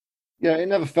Yeah, it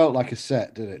never felt like a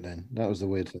set, did it then? That was the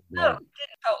weird thing No, about it.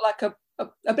 it felt like a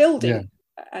Yeah. building.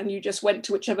 And you just went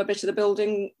to whichever bit of the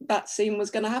building that scene was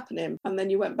going to happen in. And then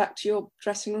you went back to your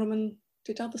dressing room and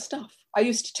did other stuff. I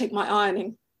used to take my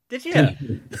ironing Did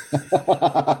you?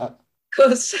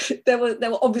 because there were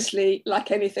obviously,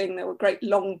 like anything, there were great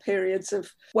long periods of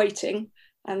waiting.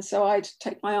 And so I'd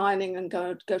take my ironing and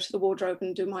go to the wardrobe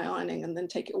and do my ironing and then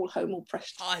take it all home all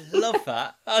pressed. I love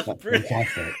that. That's That's brilliant.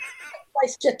 fantastic.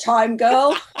 Waste your time,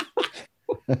 girl.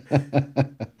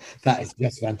 That is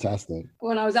just fantastic.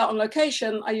 When I was out on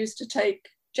location, I used to take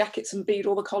jackets and bead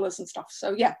all the collars and stuff.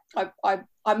 So yeah,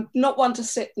 I'm not one to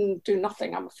sit and do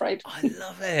nothing, I'm afraid. I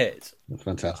love it. That's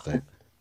fantastic.